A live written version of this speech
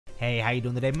Hey, how you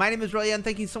doing today? My name is Relyea, and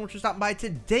thank you so much for stopping by.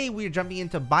 Today we are jumping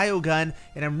into Biogun,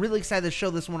 and I'm really excited to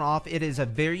show this one off. It is a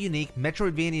very unique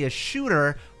Metroidvania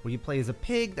shooter where you play as a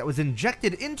pig that was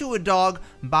injected into a dog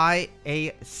by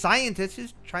a scientist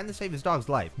who's trying to save his dog's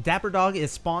life. Dapper Dog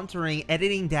is sponsoring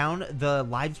editing down the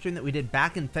live stream that we did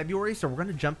back in February, so we're going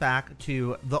to jump back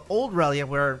to the old Relyea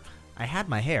where I had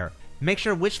my hair. Make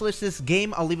sure to wishlist this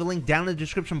game. I'll leave a link down in the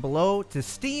description below to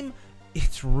Steam.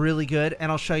 It's really good,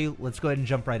 and I'll show you. Let's go ahead and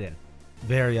jump right in.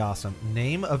 Very awesome.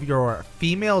 Name of your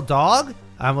female dog?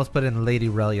 I almost put in Lady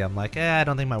Relyea. I'm like, I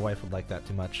don't think my wife would like that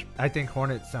too much. I think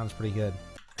Hornet sounds pretty good.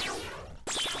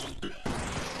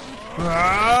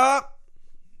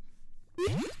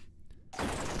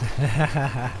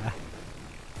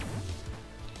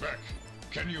 Beck,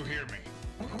 can you hear me?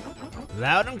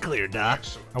 Loud and clear, Doc.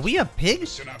 Excellent. Are we a pig? The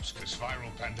Synapscus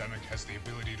viral pandemic has the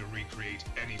ability to recreate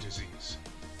any disease.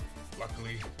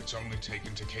 Luckily, it's only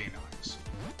taken to canines.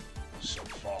 So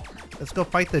far. Let's go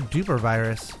fight the duper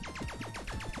virus.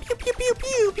 Pew pew pew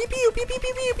pew pew pew pew pew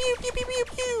pew pew pew pew pew pew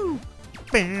pew.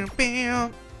 Bam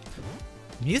bam.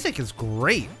 Music is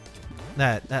great.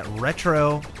 That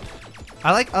retro.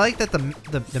 I like that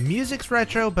the music's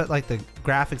retro, but like the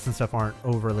graphics and stuff aren't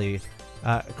overly.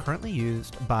 Currently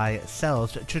used by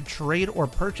sellers to trade or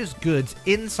purchase goods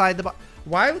inside the.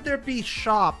 Why would there be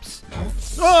shops?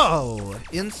 Oh,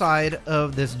 inside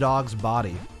of this dog's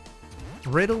body.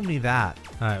 Riddle me that.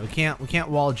 All right, we can't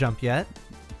wall jump yet.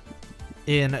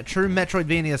 In true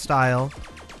Metroidvania style,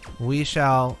 we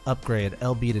shall upgrade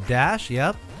LB to dash.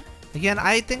 Yep. Again,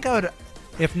 I think I would,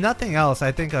 if nothing else,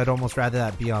 I think I'd almost rather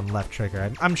that be on left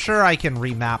trigger. I'm sure I can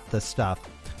remap this stuff.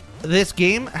 This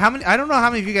game, I don't know how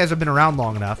many of you guys have been around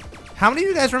long enough. How many of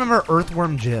you guys remember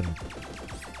Earthworm Jim?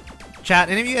 Chat,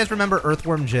 any of you guys remember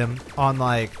Earthworm Jim on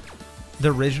like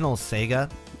the original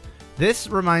Sega? This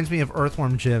reminds me of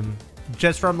Earthworm Jim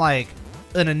just from like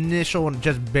an initial,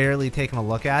 just barely taking a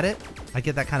look at it. I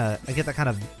get that kind of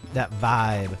that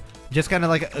vibe. Just kind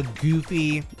of like a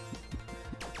goofy,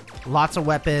 lots of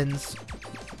weapons.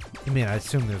 I mean, I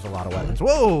assume there's a lot of weapons.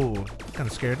 Whoa, kind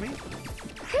of scared me.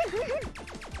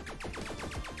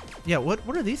 Yeah, what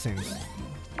are these things?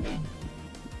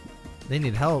 They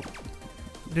need help.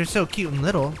 They're so cute and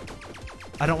little.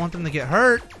 I don't want them to get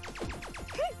hurt.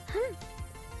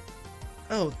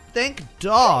 Oh, thank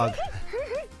dog.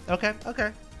 Okay.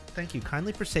 Thank you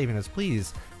kindly for saving us.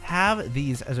 Please have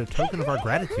these as a token of our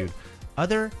gratitude.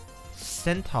 Other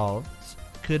centaurs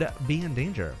could be in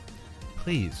danger.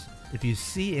 Please, if you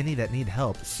see any that need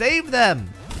help, save them.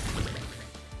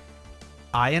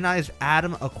 Ionized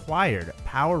atom acquired.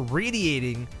 Power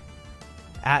radiating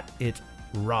at its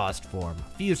rawest form.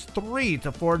 Fuse 3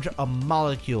 to forge a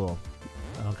molecule.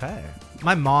 Okay.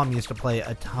 My mom used to play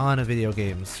a ton of video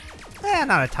games.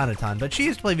 Not a ton, but she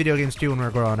used to play video games too when we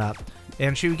were growing up.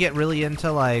 And she would get really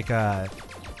into like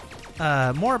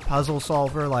more puzzle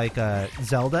solver like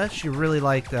Zelda. She really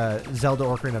liked Zelda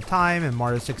Ocarina of Time and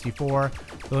Mario 64.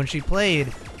 But when she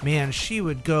played, man, she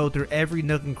would go through every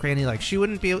nook and cranny. Like she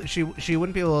wouldn't be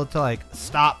able to like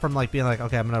stop from like being like,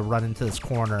 okay, I'm gonna run into this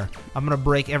corner. I'm gonna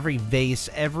break every vase,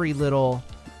 every little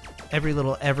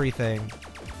everything.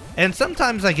 And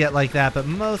sometimes I get like that, but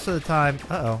most of the time,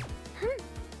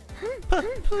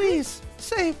 please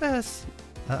save us.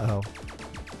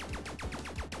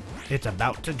 It's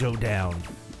about to go down.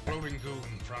 Floating goo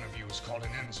in front of you is called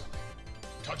an enzyme.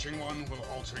 Touching one will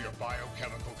alter your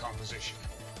biochemical composition,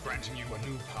 granting you a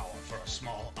new power for a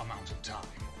small amount of time.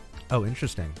 Oh,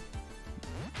 interesting.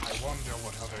 I wonder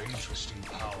what other interesting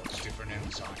powers different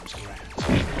enzymes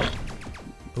grant.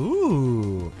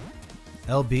 Ooh.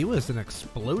 LB was an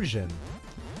explosion.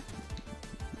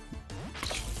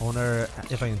 I wonder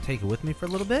if I can take it with me for a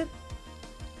little bit.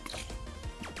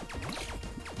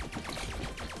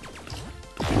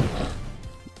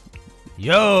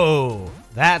 Yo,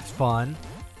 that's fun.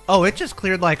 Oh, it just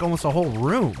cleared like almost a whole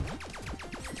room.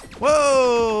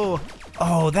 Whoa.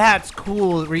 Oh, that's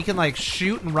cool. Where you can like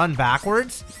shoot and run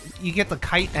backwards. You get the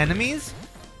kite enemies.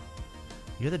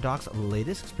 You're the dog's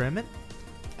latest experiment,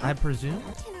 I presume.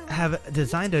 Have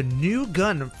designed a new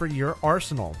gun for your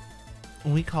arsenal.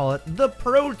 We call it the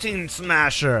Protein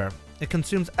Smasher. It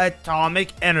consumes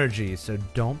atomic energy, so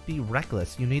don't be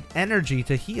reckless. You need energy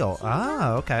to heal.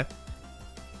 Ah, okay.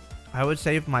 I would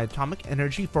save my atomic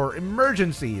energy for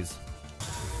emergencies.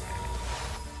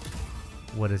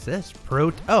 What is this?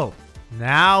 Oh,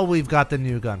 now we've got the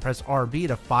new gun. Press RB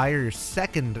to fire your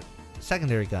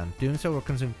secondary gun. Doing so will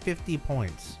consume 50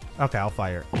 points. Okay, I'll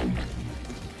fire.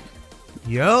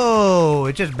 Yo,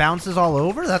 it just bounces all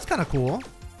over? That's kind of cool.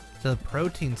 So the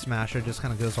Protein Smasher just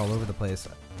kind of goes all over the place.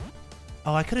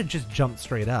 Oh, I could have just jumped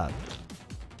straight up.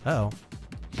 Uh-oh.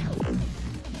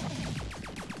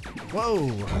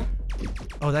 Whoa.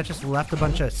 Oh, that just left a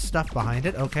bunch of stuff behind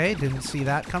it. Okay, didn't see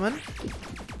that coming.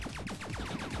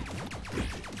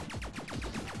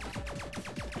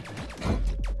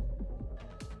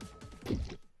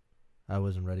 I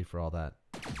wasn't ready for all that.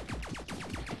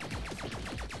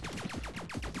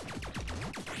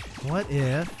 What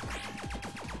if...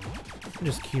 I'm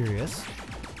just curious.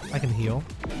 I can heal.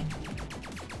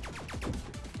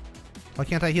 Why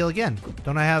can't I heal again?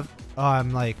 Don't I have... Oh,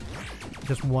 I'm like...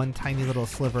 just one tiny little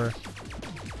sliver.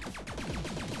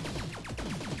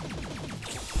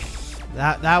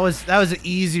 That was an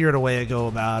easier way to go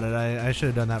about it. I should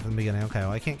have done that from the beginning. Okay,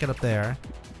 well I can't get up there.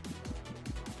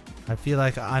 I feel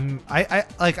like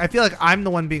I feel like I'm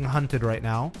the one being hunted right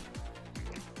now.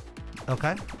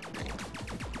 Okay.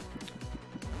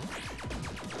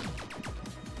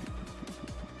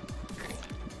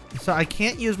 So I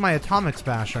can't use my atomic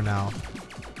smasher now.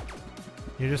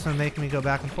 You're just gonna make me go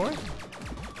back and forth?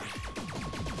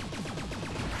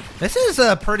 This is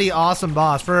a pretty awesome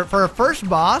boss. For a first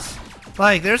boss,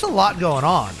 like there's a lot going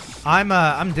on.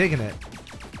 I'm digging it.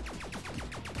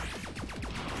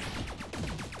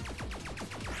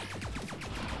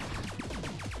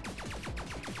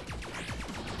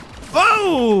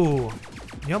 Oh!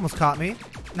 You almost caught me.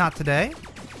 Not today.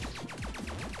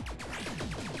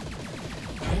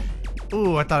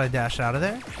 Ooh, I thought I dashed out of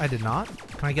there. I did not.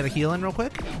 Can I get a heal in real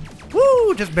quick?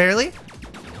 Woo! Just barely.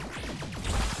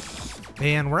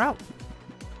 And we're out.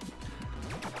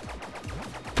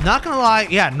 Not gonna lie.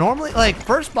 Yeah, normally, like,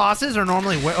 first bosses are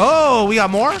normally... Oh, we got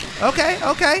more? Okay,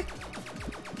 okay.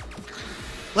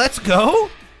 Let's go.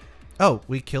 Oh,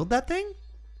 we killed that thing?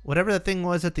 Whatever that thing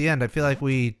was at the end, I feel like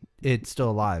it's still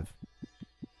alive.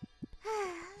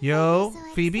 Yo,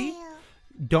 Phoebe,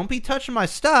 don't be touching my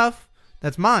stuff.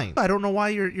 That's mine. I don't know why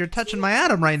you're touching my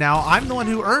atom right now. I'm the one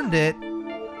who earned it.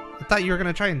 I thought you were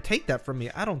gonna try and take that from me.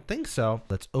 I don't think so.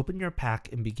 Let's open your pack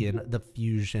and begin the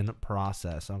fusion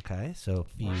process. Okay, so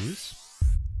fuse.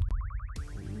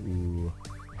 Ooh,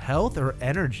 health or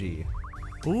energy?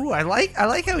 Ooh, I like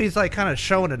how he's like kind of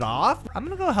showing it off. I'm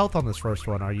gonna go health on this first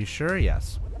one. Are you sure?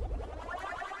 Yes.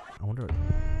 I wonder.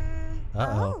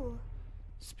 Uh-oh.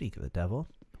 Speak of the devil.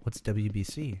 What's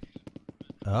WBC?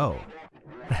 Oh.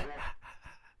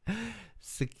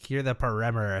 Secure the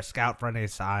perimeter. Scout for any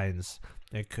signs.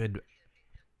 It couldn't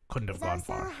have gone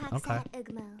far. Okay.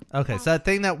 Okay, so that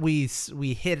thing that we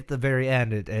hit at the very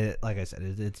end, it like I said,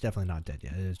 it's definitely not dead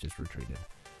yet. It is just retreated.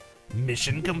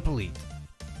 Mission complete.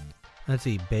 Let's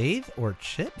see, bathe or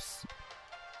chips?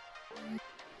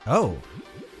 Oh.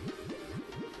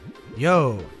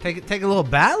 Yo, take a little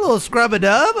bath, a little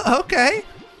scrub-a-dub. Okay.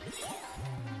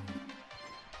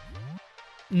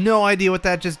 No idea what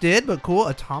that just did, but cool.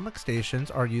 Atomic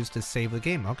stations are used to save the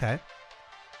game. Okay.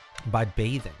 By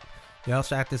bathing. They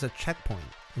also act as a checkpoint.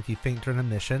 If you faint during a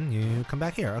mission, you come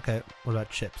back here. Okay. What about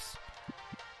chips?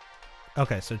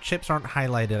 Okay, so chips aren't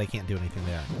highlighted. I can't do anything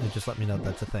there. It just let me know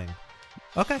that's a thing.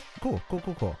 Okay, cool.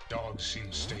 Dog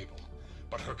seems stable,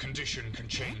 but her condition can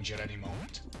change at any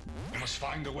moment. We must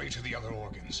find a way to the other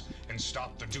organs and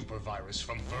stop the duper virus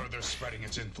from further spreading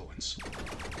its influence.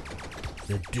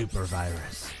 The duper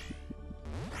virus.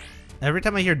 Every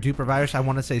time I hear duper virus, I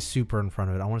want to say super in front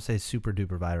of it. I want to say super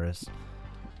duper virus.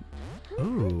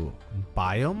 Ooh,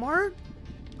 Biomart?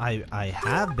 I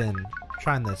have been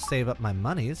trying to save up my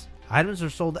monies. Items are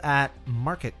sold at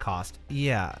market cost.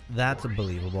 Yeah, that's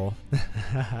believable.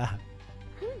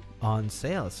 On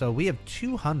sale. So we have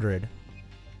 200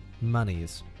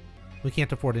 monies. We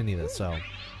can't afford any of this, so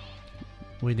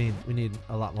we need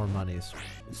a lot more monies.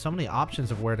 So many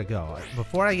options of where to go.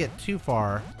 Before I get too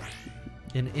far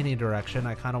in any direction,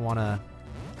 I kind of want to...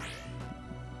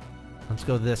 Let's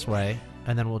go this way,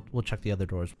 and then we'll check the other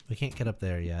doors. We can't get up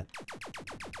there yet.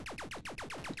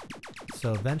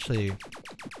 So eventually,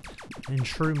 in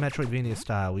true Metroidvania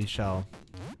style, we shall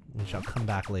come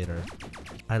back later.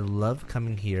 I love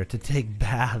coming here to take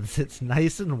baths. It's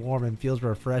nice and warm and feels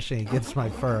refreshing against my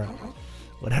fur.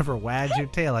 Whatever wags your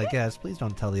tail, I guess. Please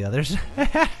don't tell the others.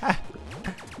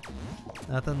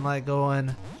 Nothing like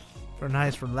going for a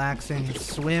nice relaxing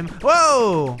swim.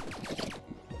 Whoa!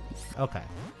 Okay.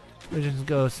 We just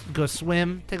go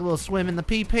swim. Take a little swim in the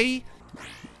PP.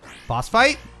 Boss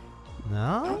fight?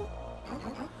 No?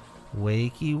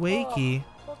 Wakey, wakey.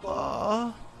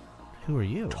 Oh, who are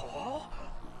you?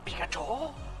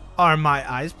 Are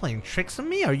my eyes playing tricks on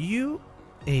me? Are you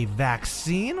a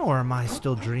vaccine or am I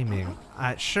still dreaming?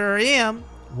 I sure am.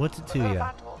 What's it to you?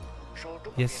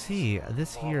 You see,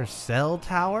 this here cell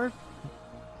tower?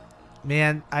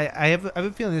 Man, I have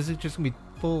a feeling this is just gonna be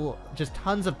full, just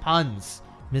tons of puns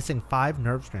Missing 5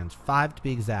 nerve strands, 5 to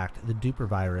be exact. The duper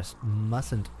virus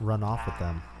mustn't run off with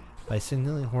them. By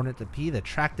signaling Hornet to P, the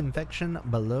tract infection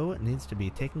below needs to be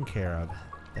taken care of.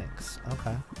 Thanks.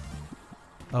 Okay.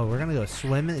 Oh, we're gonna go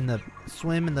swim in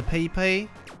the pee-pee.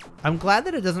 I'm glad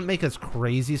that it doesn't make us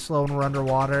crazy slow when we're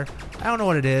underwater. I don't know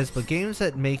what it is, but games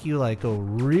that make you like go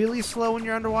really slow when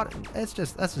you're underwater, that's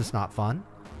just not fun.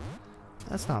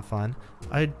 That's not fun.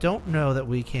 I don't know that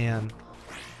we can.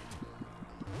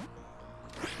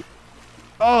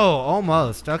 Oh,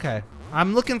 almost. Okay.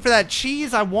 I'm looking for that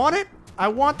cheese. I want it. I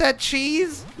want that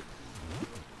cheese.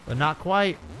 But not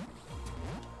quite.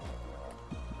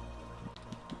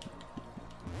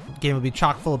 Game would be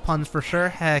chock full of puns for sure.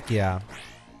 Heck yeah.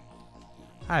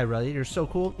 Hi, Relyea. You're so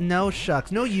cool. No,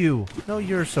 shucks. No, you. No,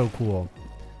 you're so cool.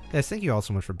 Guys, thank you all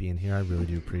so much for being here. I really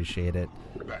do appreciate it.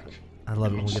 Beck, I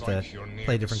love it when we get like to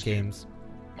play different games.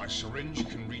 My syringe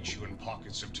can reach you in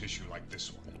pockets of tissue like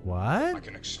this one. What? I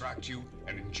can extract you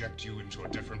and inject you into a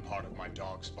different part of my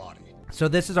dog's body. So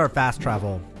this is our fast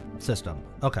travel system.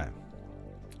 Okay.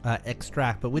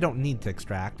 Extract, but we don't need to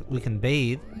extract. We can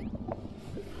bathe.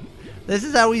 This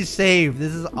is how we save.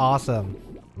 This is awesome.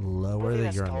 Lower the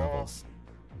urine levels.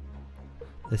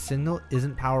 The signal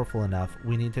isn't powerful enough.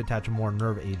 We need to attach more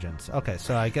nerve agents. Okay,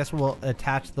 so I guess we'll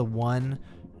attach the one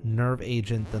nerve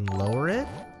agent, then lower it.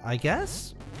 I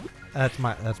guess. That's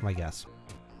my guess.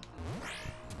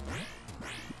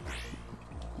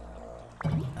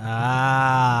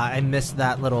 Ah, I missed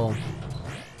that little.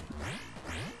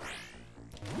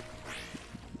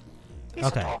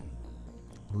 Okay.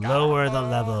 Lower the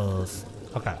levels.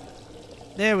 Okay.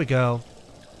 There we go.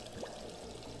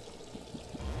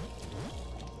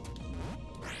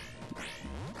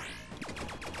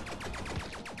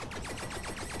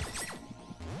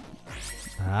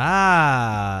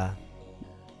 Ah.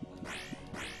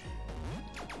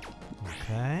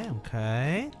 Okay,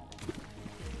 okay.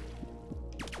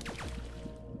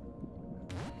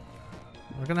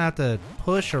 We're gonna have to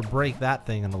push or break that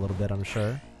thing in a little bit, I'm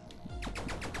sure.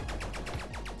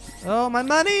 Oh, my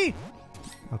money!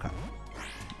 Okay.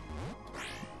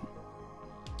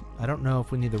 I don't know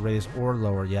if we need to raise or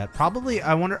lower yet. Probably,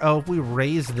 I wonder, oh, if we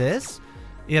raise this,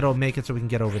 it'll make it so we can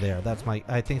get over there. That's my,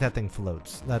 I think that thing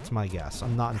floats. That's my guess.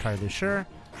 I'm not entirely sure.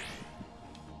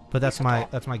 But that's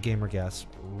my gamer guess.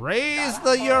 Raise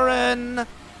the urine!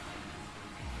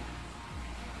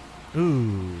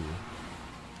 Ooh.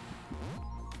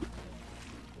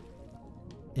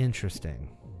 Interesting.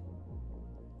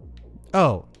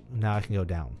 Oh, now I can go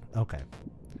down. Okay.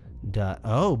 Duh.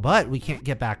 Oh, but we can't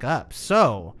get back up.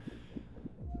 So,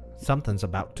 something's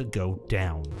about to go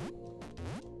down.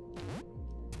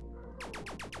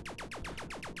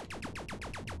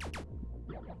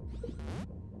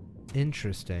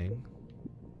 Interesting.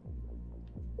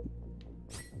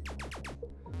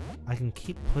 I can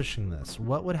keep pushing this.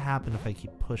 What would happen if I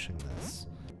keep pushing this?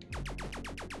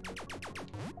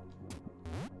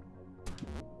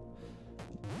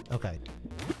 Okay.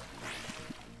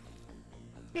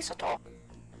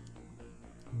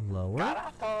 Lower.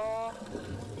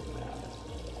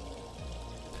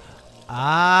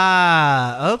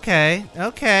 Ah, okay.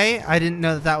 Okay. I didn't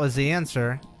know that was the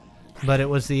answer, but it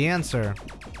was the answer.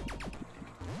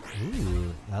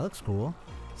 Ooh, that looks cool.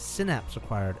 Synapse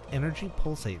acquired. Energy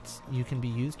pulsates. You can be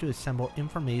used to assemble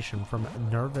information from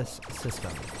nervous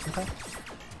system. Okay.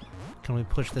 Can we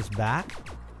push this back?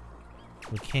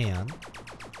 We can.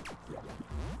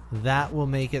 That will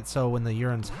make it so when the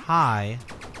urine's high,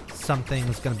 something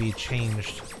is going to be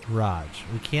changed. Raj.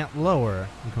 We can't lower.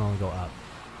 We can only go up.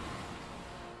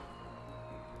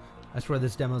 I swear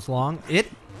this demo's long.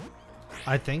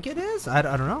 I think it is? I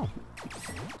don't know.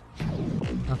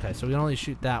 Okay, so we can only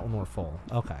shoot that when we're full.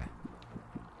 Okay.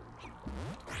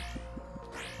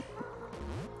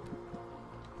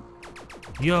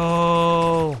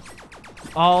 Yo!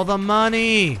 All the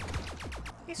money!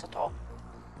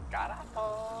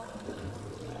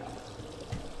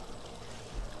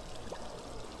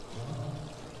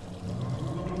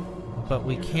 But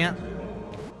we can't.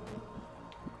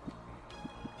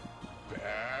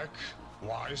 Beck,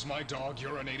 why is my dog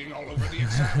urinating all over the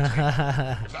exam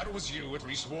table? If that was you, at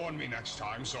least warn me next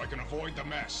time so I can avoid the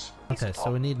mess. Okay,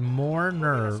 so we need more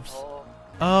nerves.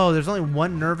 Oh, there's only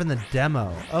one nerve in the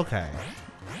demo. Okay.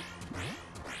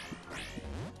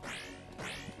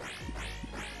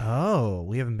 Oh,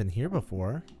 we haven't been here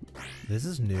before. This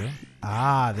is new.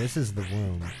 Ah, this is the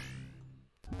womb.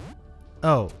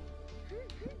 Oh.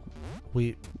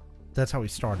 That's how we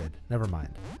started. Never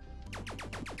mind.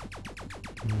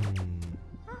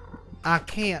 I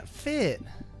can't fit.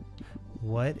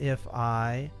 What if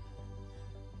I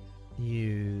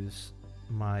use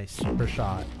my super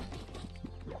shot.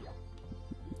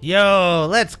 Yo,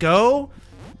 let's go.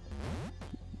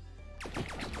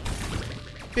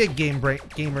 Big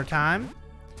gamer time.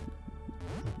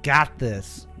 Got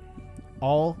this.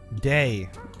 All day.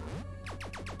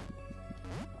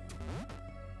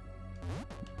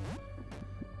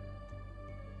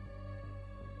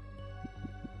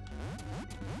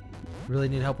 Really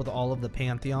need help with all of the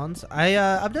pantheons.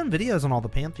 I've done videos on all the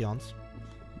pantheons.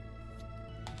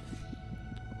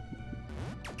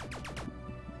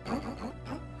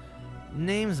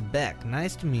 Name's Beck.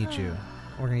 Nice to meet you.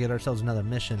 We're gonna get ourselves another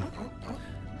mission.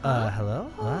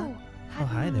 Hello? What? Oh,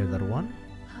 hi there, little one.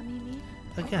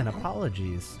 Again,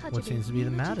 apologies. What seems to be the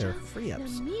matter?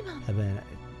 Free-ups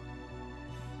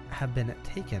have been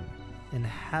taken and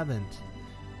haven't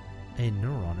a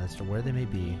neuron as to where they may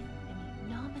be.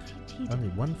 Only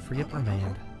one free-up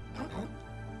remained.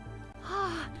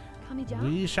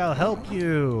 We shall help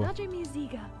you.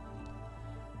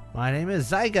 My name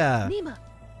is Zyga.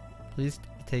 Please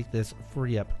take this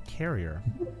free-up carrier.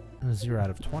 0 out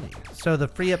of 20. So the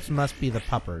free-ups must be the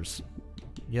puppers.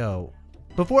 Yo.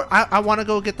 Before I want to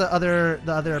go get the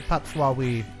other pups while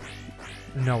we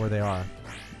know where they are.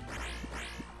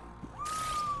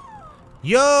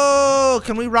 Yo,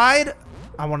 can we ride?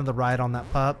 I wanted to ride on that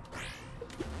pup.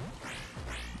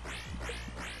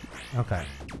 Okay.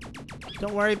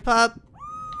 Don't worry, pup.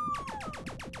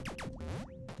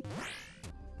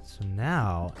 So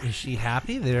now, is she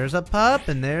happy? There's a pup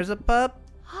and there's a pup.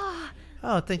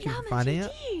 Oh, thank you for finding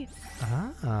it.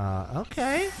 Ah,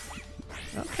 okay.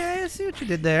 Okay, I see what you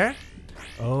did there.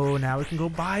 Oh, now we can go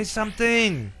buy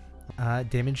something.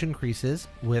 Damage increases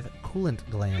with coolant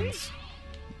glands.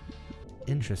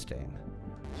 Interesting.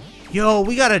 Yo,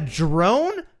 we got a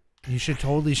drone? You should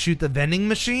totally shoot the vending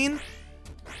machine.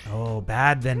 Oh,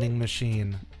 bad vending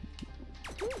machine.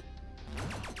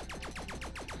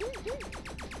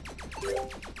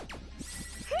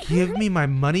 Give me my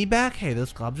money back? Hey,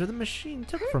 those gloves are the machine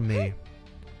took from me.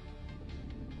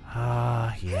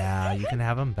 Ah, yeah, you can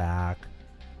have them back.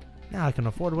 Now I can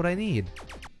afford what I need.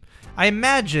 I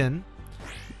imagine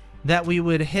that we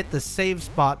would hit the save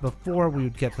spot before we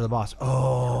would get to the boss.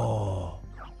 Oh.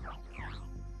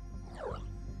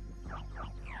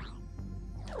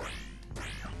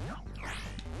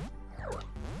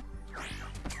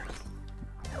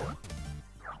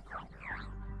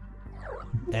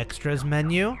 Extras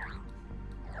menu.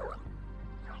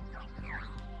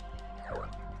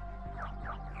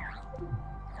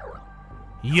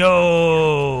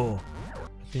 Yo!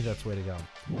 I think that's the way to go.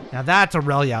 Now that's a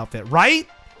Relyea outfit, right?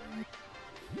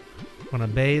 Wanna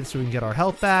bathe so we can get our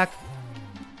health back.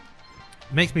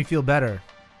 Makes me feel better.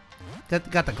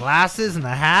 Got the glasses and the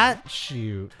hat?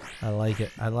 Shoot. I like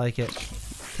it. I like it.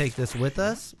 Take this with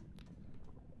us.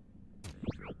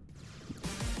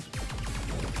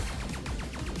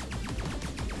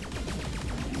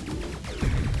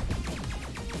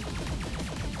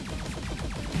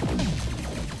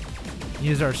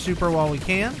 Use our super while we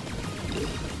can.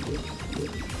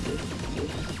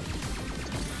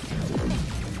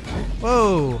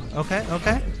 Whoa. Okay,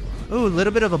 okay. Ooh, a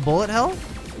little bit of a bullet hell.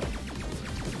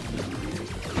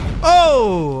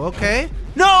 Oh, okay.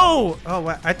 No!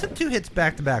 Oh, I took 2 hits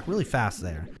back to back really fast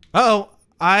there. Uh-oh.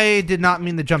 I did not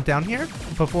mean to jump down here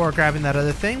before grabbing that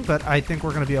other thing, but I think we're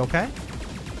going to be okay.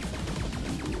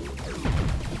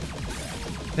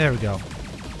 There we go.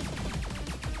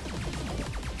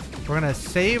 We're gonna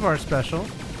save our special.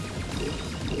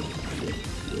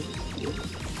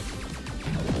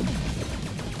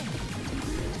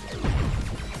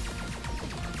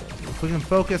 If we can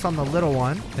focus on the little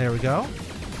one. There we go.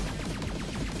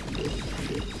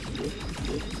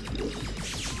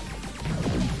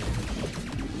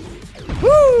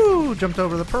 Woo! Jumped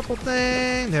over the purple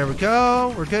thing. There we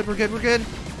go. We're good, we're good, we're good.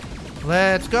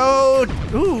 Let's go.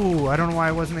 Ooh, I don't know why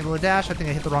I wasn't able to dash. I think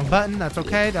I hit the wrong button. That's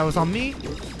okay. That was on me.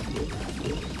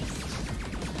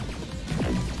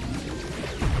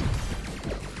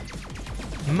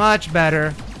 Much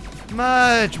better.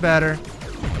 Much better.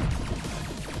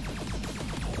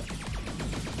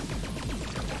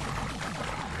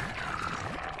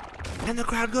 And the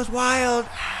crowd goes wild.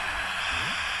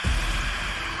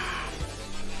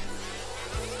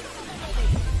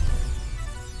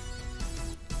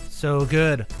 So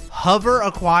good. Hover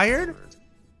acquired?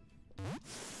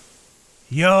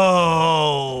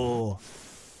 Yo!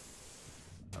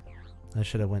 I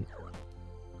should have went.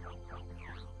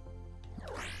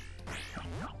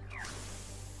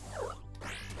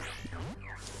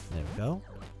 There we go.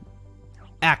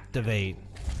 Activate.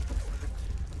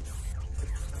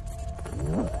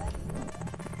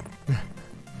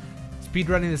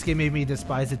 Speedrunning this game made me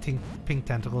despise the pink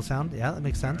tentacle sound. Yeah, that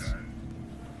makes sense.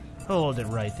 Hold it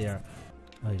right there.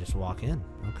 Oh, you just walk in.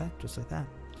 Okay, just like that.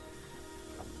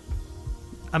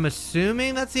 I'm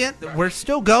assuming that's the end. We're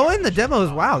still going? The demo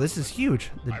is... Wow, this is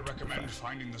huge. I recommend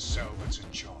finding the cell that's in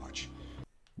charge.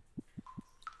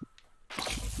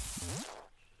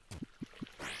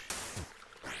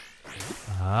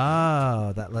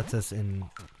 Oh, that lets us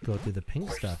go through the pink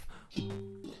stuff.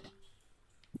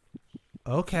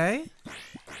 Okay.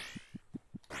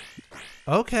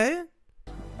 Okay.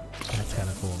 That's kind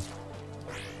of cool.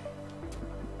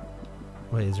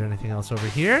 Wait, is there anything else over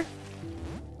here?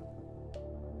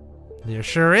 There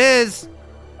sure is.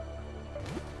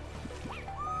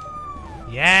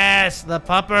 Yes, the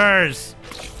puppers.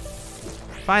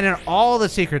 Finding all the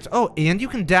secrets. Oh, and you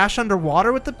can dash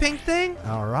underwater with the pink thing?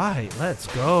 All right, let's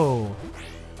go.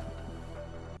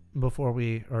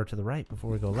 Or to the right,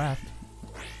 before we go left.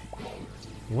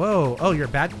 Whoa. Oh, you're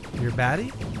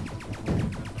baddie?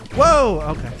 Whoa,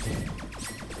 okay.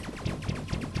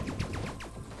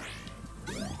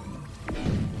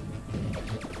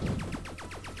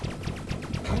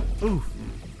 Ooh.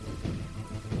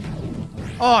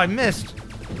 Oh, I missed.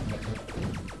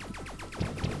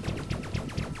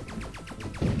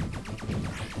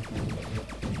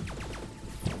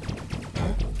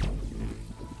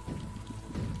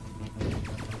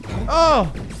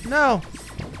 Oh, no.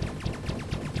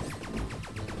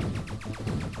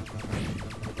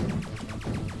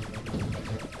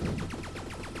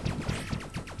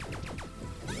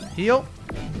 Heal.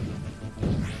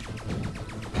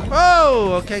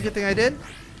 Oh, okay, good thing I did.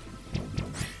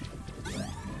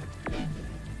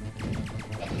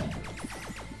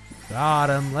 Got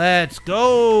him. Let's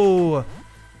go.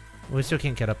 We still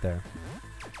can't get up there.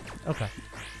 Okay.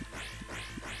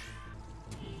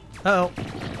 Uh-oh.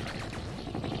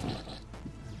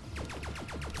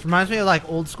 This reminds me of like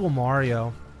old school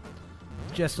Mario.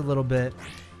 Just a little bit.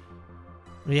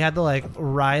 We had to like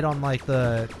ride on like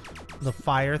the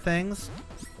fire things.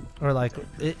 Or like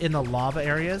in the lava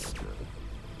areas.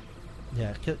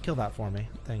 Yeah, kill that for me.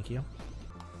 Thank you.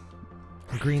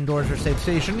 Green doors are safe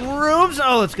station rooms.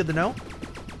 Oh, that's good to know.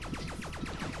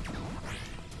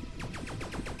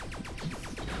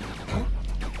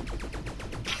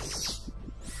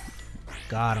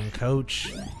 Got him,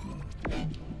 coach.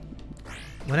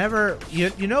 Whenever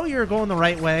you know you're going the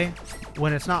right way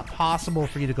when it's not possible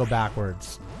for you to go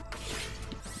backwards.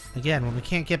 Again, when we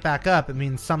can't get back up, it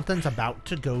means something's about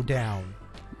to go down.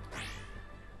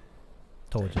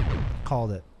 Told you.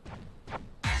 Called it.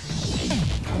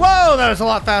 Whoa, that was a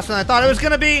lot faster than I thought it was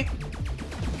gonna be.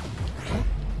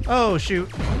 Oh, shoot.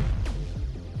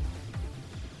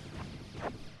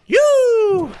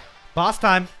 You! Boss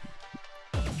time.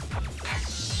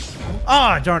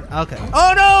 Oh, darn. Okay.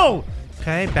 Oh, no!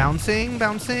 Okay, bouncing,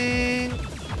 bouncing.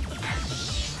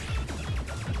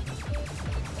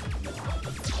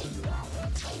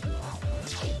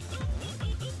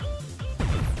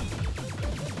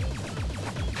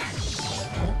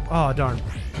 Oh, darn.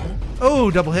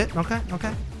 Oh, double hit. Okay,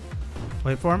 okay.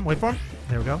 Wait for him, wait for him.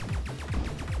 There we go.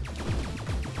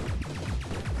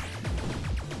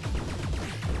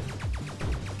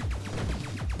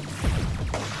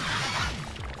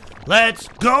 Let's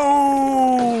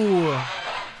go!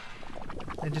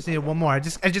 I just needed one more. I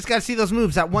just gotta see those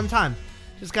moves at one time.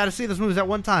 Just gotta see those moves at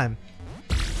one time.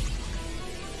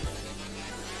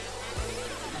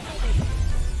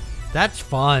 That's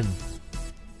fun.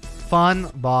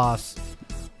 Fun boss.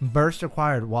 Burst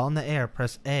acquired while in the air.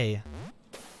 Press A.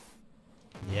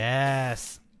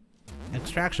 Yes.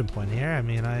 Extraction point here. I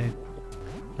mean,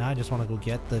 now I just want to go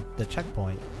get the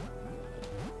checkpoint.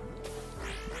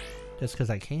 Just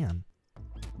because I can.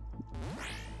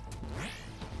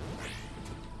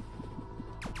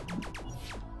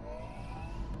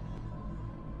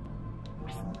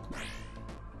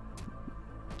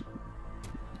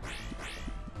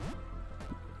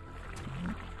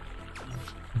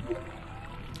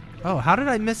 Oh, how did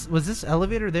I miss? Was this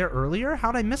elevator there earlier?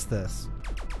 How did I miss this?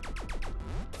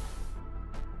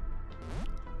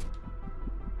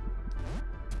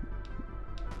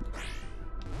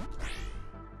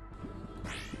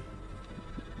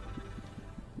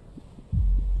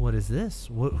 What is this?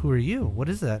 Who are you? What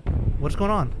is that? What's going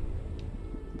on?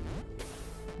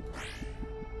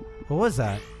 What was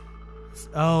that?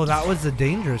 Oh, that was the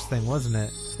dangerous thing, wasn't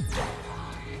it?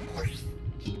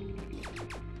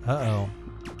 Uh-oh.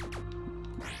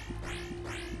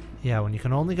 Yeah, when you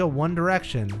can only go one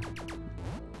direction,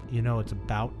 you know it's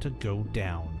about to go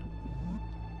down.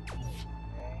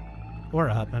 Or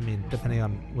up, I mean, depending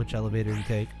on which elevator you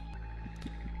take.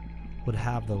 Would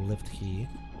have the lift key.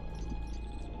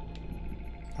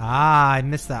 Ah, I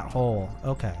missed that hole.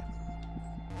 Okay.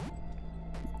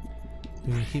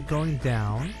 We can keep going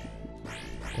down.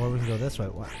 Or we can go this way.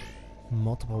 What?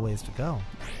 Multiple ways to go.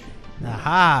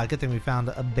 Aha! Good thing we found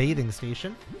a bathing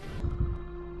station.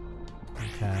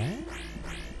 Okay.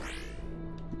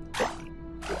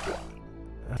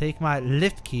 Take my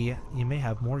lift key. You may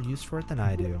have more use for it than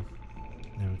I do.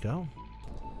 There we go.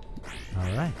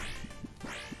 Alright.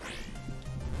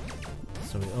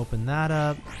 So we open that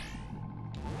up.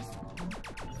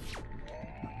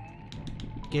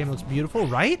 Game looks beautiful,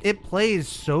 right? It plays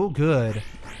so good.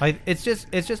 Like it's just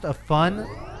a fun,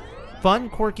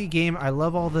 quirky game. I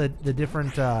love all the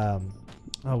different oh,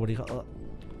 what do you call it?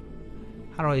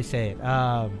 How do I say it?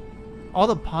 All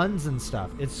the puns and stuff.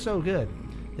 It's so good.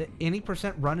 The any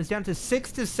percent run is down to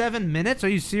 6 to 7 minutes. Are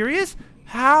you serious?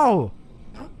 How?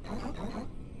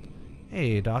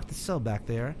 Hey, Doc, the cell back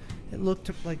there. It looked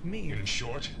like me. In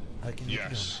short,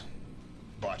 yes,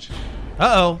 but.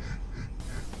 Uh-oh.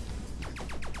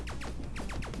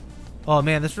 Oh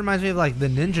man, this reminds me of like the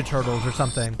Ninja Turtles or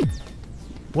something.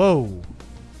 Whoa.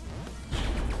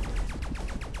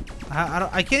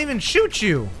 I can't even shoot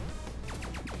you.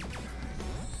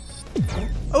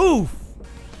 Oof.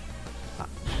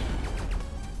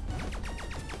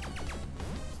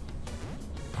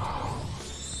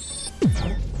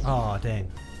 Oh, dang.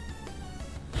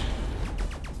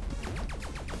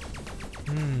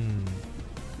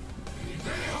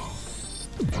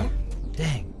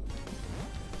 Dang.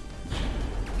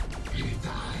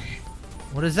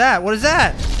 What is that? What is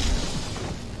that?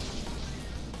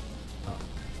 Oh.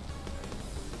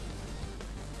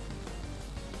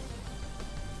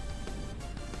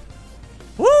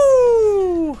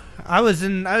 Woo! I was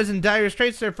in dire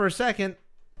straits there for a second.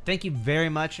 Thank you very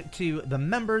much to the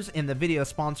members and the video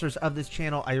sponsors of this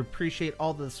channel. I appreciate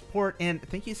all the support, and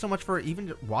thank you so much for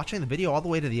even watching the video all the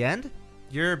way to the end.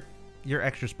 You're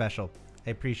extra special.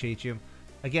 I appreciate you.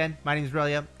 Again, my name is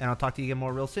Relyea, and I'll talk to you again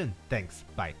more real soon. Thanks.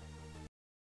 Bye.